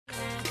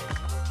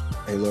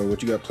Hey Laura,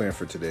 what you got planned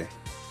for today?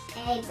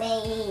 Hey,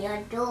 baby,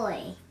 your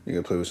toy. You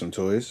gonna play with some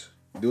toys?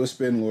 Do a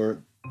spin,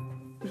 Laura.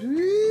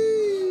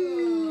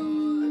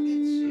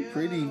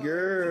 Pretty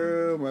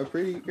girl, my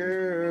pretty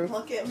girl.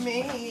 Look at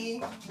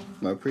me.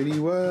 My pretty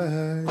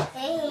wife.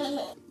 Hey.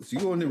 So you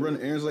going to run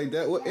errands like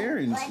that? What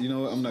errands? You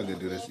know what? I'm not gonna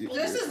do this.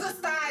 This is the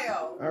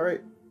style. All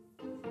right.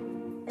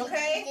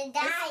 Okay? It's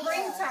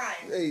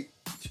springtime. Hey,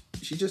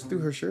 she just threw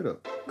her shirt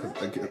up.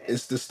 Like,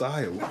 it's the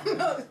style.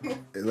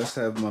 Hey, let's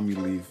have mommy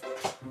leave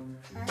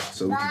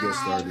so we can get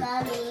started.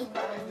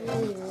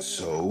 Mommy.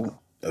 So,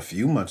 a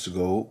few months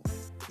ago,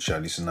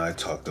 Shawniece and I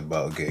talked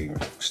about getting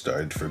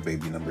started for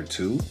baby number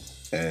 2.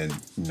 And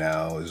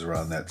now is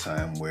around that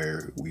time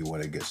where we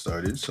want to get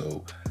started.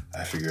 So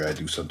I figure I'd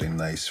do something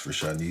nice for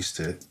Shawniece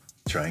to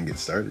try and get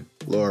started.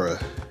 Laura,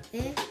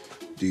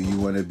 do you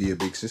want to be a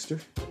big sister?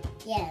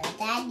 Yeah,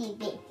 daddy,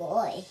 big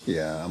boy.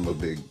 Yeah, I'm a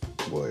big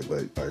boy,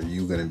 but are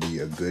you going to be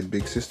a good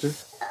big sister?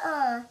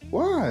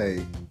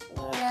 Why?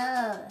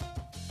 No.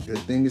 Good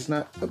thing it's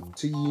not up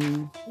to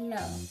you.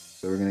 No.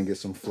 So we're going to get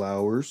some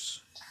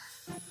flowers.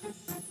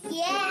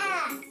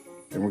 Yeah.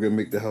 And we're going to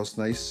make the house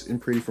nice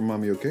and pretty for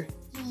mommy, okay?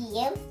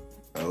 Yep.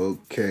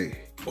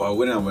 Okay. Well, I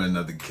went out with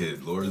another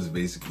kid. Laura's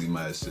basically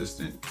my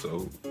assistant,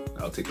 so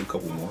I'll take a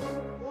couple more.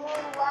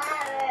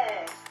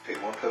 Water.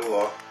 Take one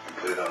pillow off and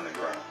put it on the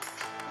ground.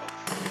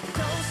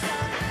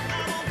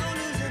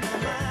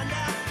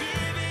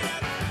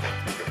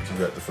 So we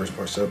got the first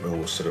part set up, and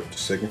we'll set up the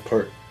second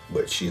part,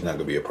 but she's not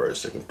gonna be a part of the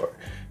second part.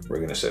 We're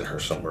gonna send her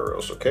somewhere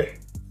else, okay?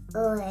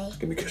 Okay.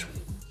 Give me a kiss.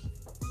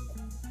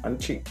 On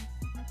the cheek.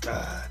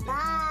 Ah,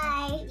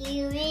 Bye,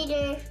 you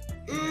reader.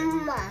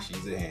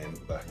 she's a hand.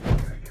 Bye.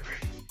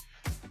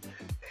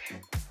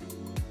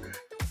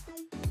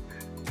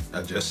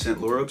 I just sent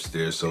Laura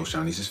upstairs so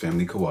Shawniece's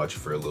family could watch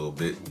for a little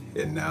bit,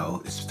 and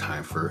now it's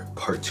time for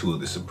part 2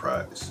 of the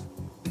surprise,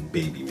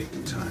 baby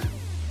making time.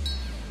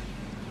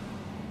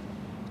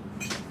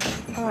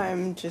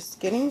 I'm just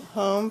getting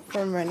home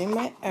from running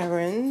my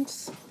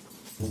errands.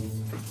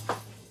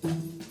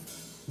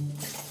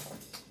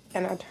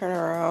 And I turn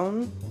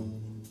around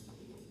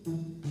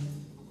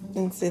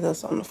and see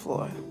this on the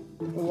floor.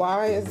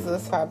 Why is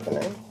this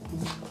happening?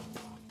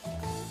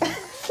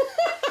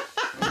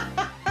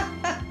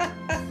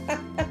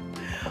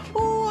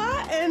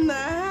 What in the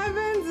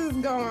heavens is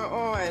going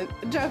on?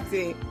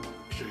 Jephte.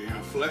 Sure you're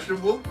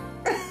flexible?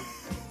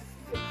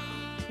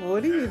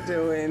 What are you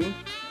doing?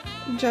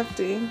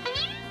 Jephte.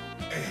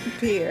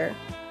 Pierre.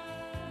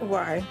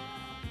 Why?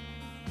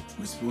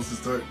 We're supposed to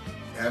start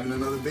having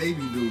another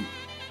baby, dude.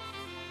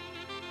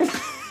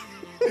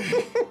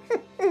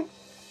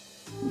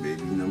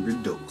 Baby number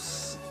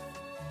dos.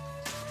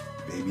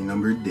 Baby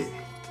number day.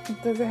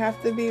 Does it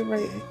have to be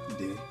right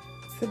Day.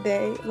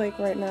 today, like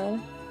right now?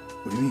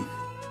 What do you mean?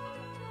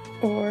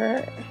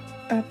 Or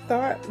I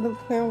thought the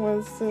plan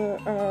was to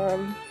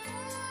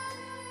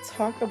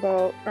talk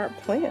about our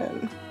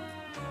plan.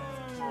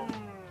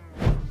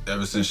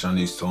 Ever since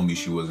Shawniece told me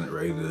she wasn't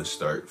ready to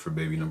start for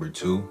baby number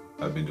 2,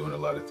 I've been doing a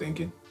lot of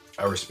thinking.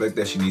 I respect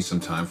that she needs some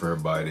time for her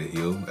body to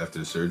heal after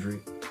the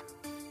surgery,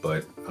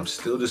 but I'm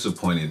still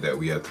disappointed that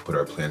we have to put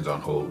our plans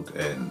on hold,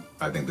 and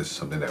I think this is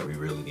something that we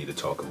really need to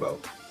talk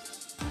about.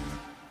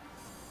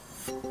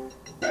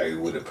 I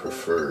would have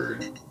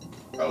preferred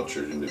our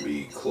children to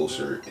be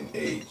closer in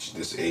age.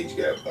 This age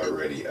gap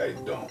already, I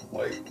don't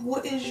like.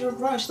 What is your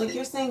rush? Like,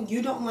 you're saying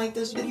you don't like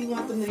this, but you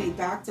want them to be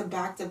back to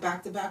back to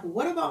back to back.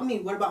 What about me?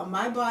 What about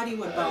my body?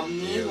 What about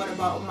me? What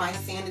about my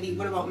sanity?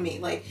 What about me?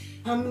 Like,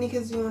 how many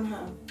kids do you want to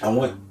have? I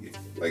want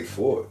like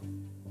 4,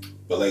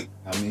 but like,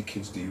 how many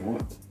kids do you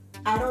want?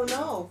 I don't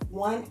know.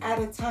 One at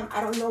a time. I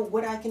don't know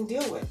what I can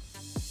deal with.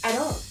 I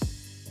don't.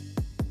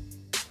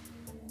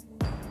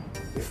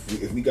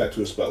 If we got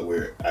to a spot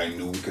where I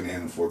knew we couldn't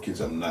handle 4 kids,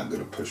 I'm not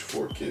gonna push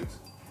 4 kids.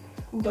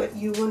 But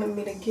you wanted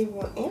me to give you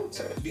an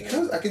answer.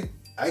 Because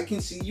I can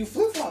see you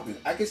flip-flopping.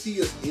 I can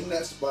see us in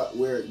that spot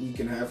where we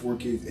can have 4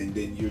 kids and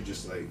then you're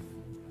just like,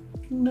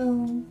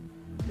 no.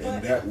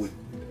 And that would,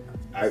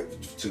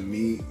 to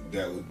me,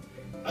 that would,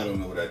 I don't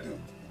know what I'd do.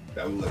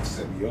 That would like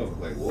set me off.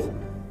 Like, whoa,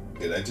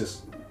 did I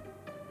just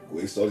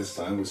waste all this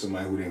time with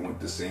somebody who didn't want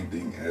the same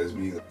thing as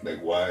me?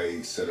 Like,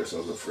 why set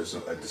ourselves up for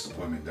a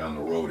disappointment down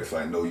the road if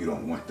I know you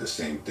don't want the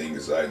same thing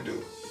as I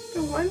do?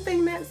 The one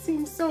thing that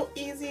seems so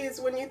easy is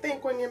when you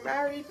think when you're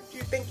married, you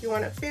think you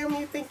want a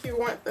family, you think you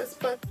want this,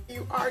 but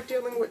you are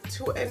dealing with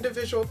 2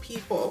 individual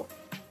people.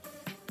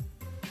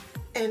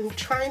 And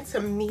trying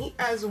to meet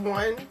as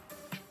one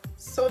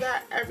so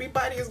that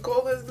everybody's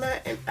goal is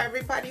met and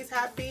everybody's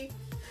happy,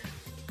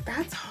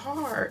 that's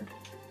hard.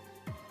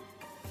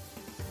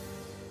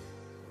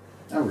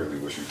 I really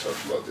wish we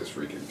talked about this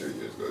freaking 3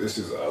 years ago. This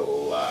is a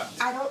lot.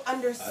 I don't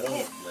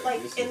understand.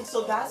 And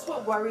so that's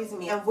what worries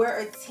me. And we're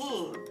a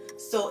team,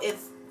 so it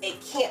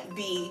can't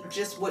be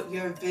just what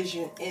your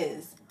vision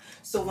is.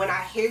 So when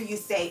I hear you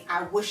say,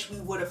 I wish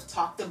we would have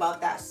talked about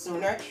that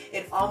sooner,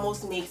 it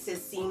almost makes it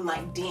seem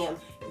like, damn,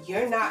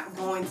 you're not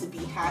going to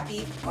be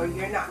happy or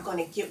you're not going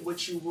to get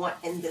what you want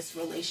in this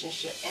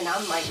relationship. And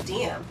I'm like,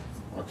 damn.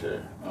 Okay.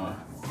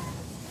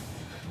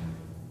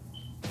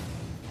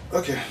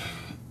 Okay.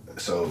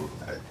 So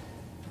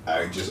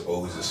I just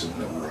always assumed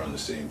that we were on the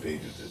same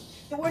page with this.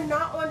 We're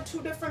not on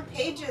 2 different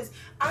pages.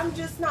 I'm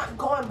just not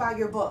going by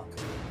your book.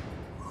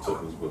 So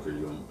whose book are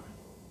you on?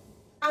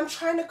 I'm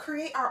trying to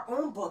create our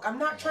own book. I'm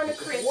not trying to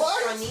create the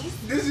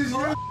Shawniece. This is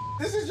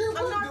your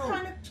book, I'm not dude.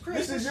 trying to create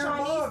This the is your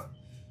Shawniece. book.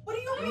 What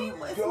do you mean?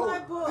 It's Yo, my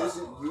book.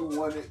 you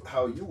want it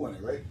how you want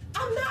it, right?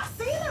 I'm not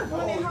saying I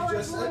want it how I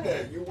just want said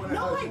it. that. You want it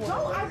No, how I you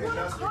don't. want it. I And want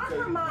to that's because-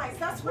 compromise.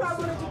 That's what I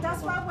want to do.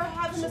 That's why we're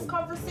having this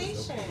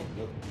conversation.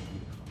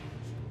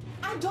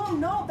 I don't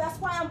know. That's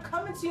why I'm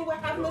coming to you. We're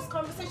having this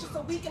conversation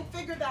so we can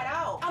figure that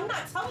out. I'm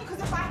not telling you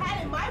because if I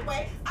had it my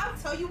way, I'll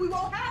tell you we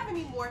won't have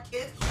any more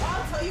kids. Or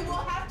I'll tell you we'll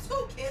have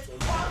 2 kids. Or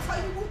I'll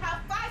tell you we'll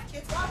have 5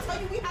 kids. Or I'll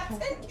tell you we have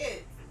 10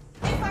 kids.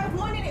 If I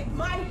wanted it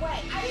my way,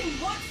 I didn't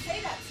want to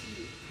say that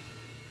to you.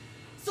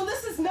 So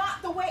this is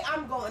not the way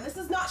I'm going. This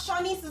is not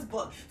Shawniece's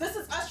book. This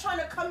is us trying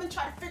to come and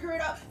try to figure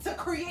it out to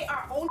create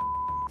our own.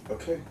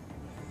 Okay.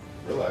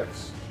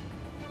 Relax.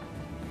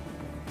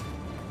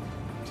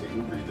 Take a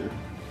breather.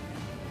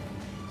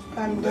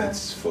 I'm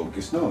Let's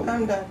focus. No.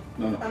 I'm done.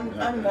 No. I'm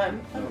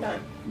done. I'm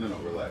done. No,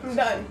 relax. I'm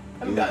done.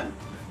 I'm done.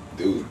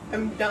 Dude.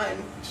 I'm done.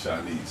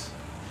 Shawniece.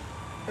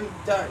 I'm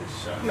done.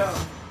 Shawniece. No.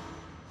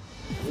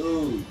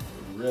 Dude,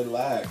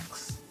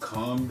 relax.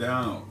 Calm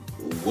down.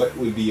 What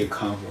would be a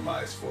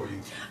compromise for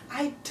you?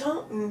 I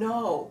don't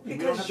know You don't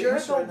because have to you're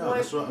answer the right now. one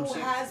That's what I'm who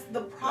saying. has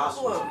the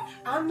problem.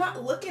 I'm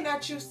not looking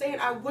at you saying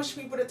I wish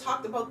we would have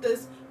talked about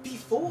this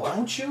before.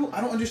 Don't you?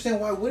 I don't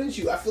understand why wouldn't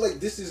you? I feel like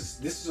this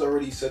is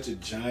already such a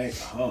giant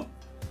hump.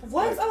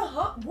 What's Like, a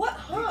hump? What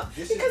hump?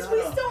 this is Because not we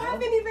a still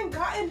hump. haven't even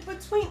gotten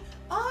between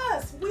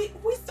us. We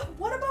still.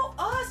 What about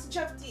us,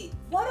 Jephte?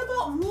 What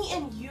about me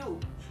and you?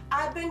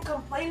 I've been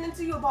complaining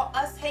to you about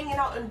us hanging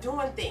out and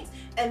doing things,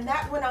 and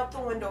that went out the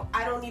window.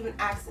 I don't even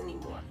ask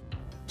anymore.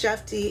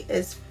 Jephte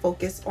is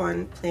focused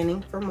on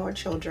planning for more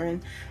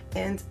children,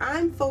 and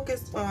I'm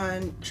focused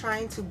on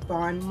trying to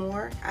bond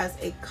more as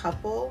a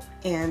couple,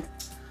 and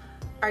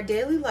our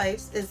daily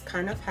lives is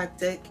kind of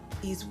hectic.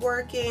 He's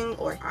working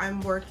or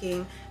I'm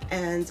working,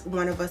 and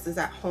one of us is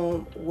at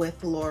home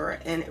with Laura,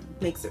 and it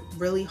makes it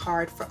really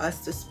hard for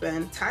us to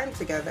spend time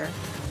together.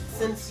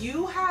 Since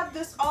you have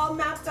this all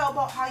mapped out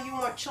about how you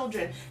want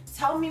children,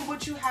 tell me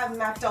what you have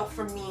mapped out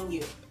for me and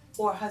you,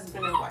 or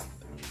husband and wife.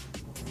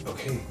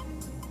 Okay.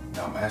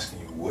 Now I'm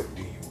asking you, what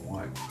do you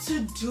want?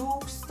 To do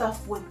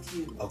stuff with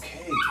you.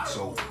 Okay,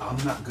 so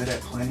I'm not good at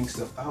planning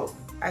stuff out.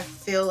 I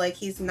feel like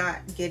he's not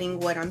getting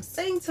what I'm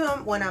saying to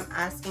him when I'm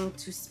asking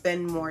to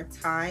spend more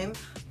time.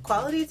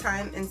 Quality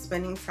time and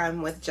spending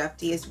time with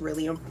Jephte is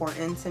really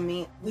important to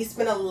me. We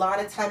spend a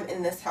lot of time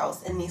in this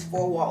house, in these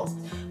 4 walls,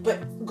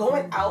 but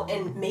going out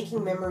and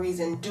making memories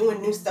and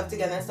doing new stuff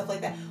together and stuff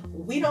like that,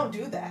 we don't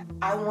do that.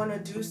 I want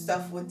to do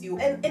stuff with you,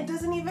 and it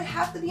doesn't even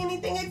have to be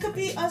anything. It could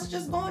be us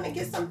just going to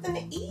get something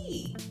to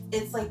eat.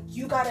 It's like,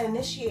 you gotta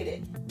initiate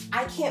it.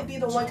 I can't be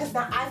the one, because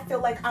now I feel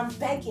like I'm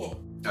begging.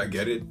 I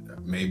get it.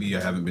 Maybe I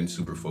haven't been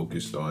super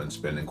focused on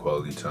spending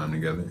quality time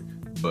together,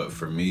 but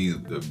for me,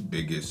 the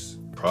biggest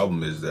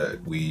problem is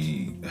that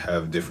we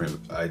have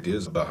different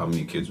ideas about how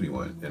many kids we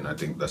want, and I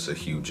think that's a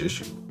huge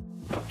issue.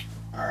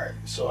 All right,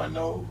 so I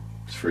know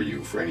for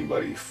you, for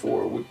anybody,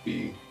 4 would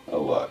be a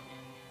lot.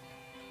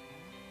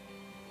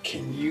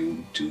 Can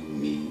you do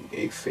me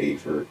a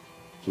favor,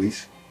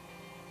 please?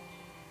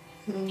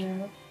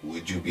 Yeah.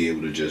 Would you be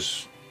able to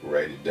just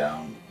write it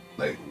down,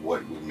 like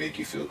what would make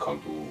you feel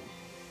comfortable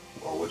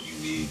or what you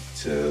need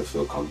to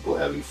feel comfortable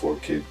having 4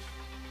 kids,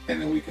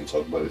 and then we can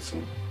talk about it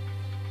soon?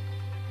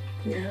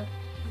 Yeah.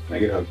 Can I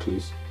get a hug,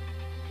 please?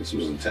 This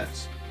was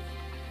intense.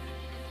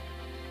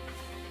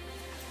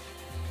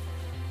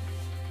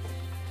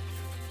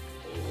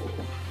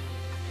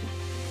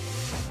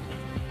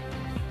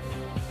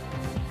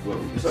 Well,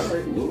 it's all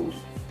right. We'll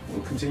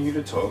continue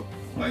to talk.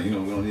 Like, you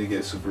know, we don't need to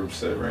get super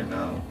upset right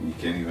now. You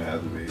can't even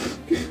have the baby. You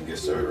can't even get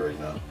started right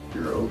now.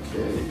 You're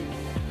okay.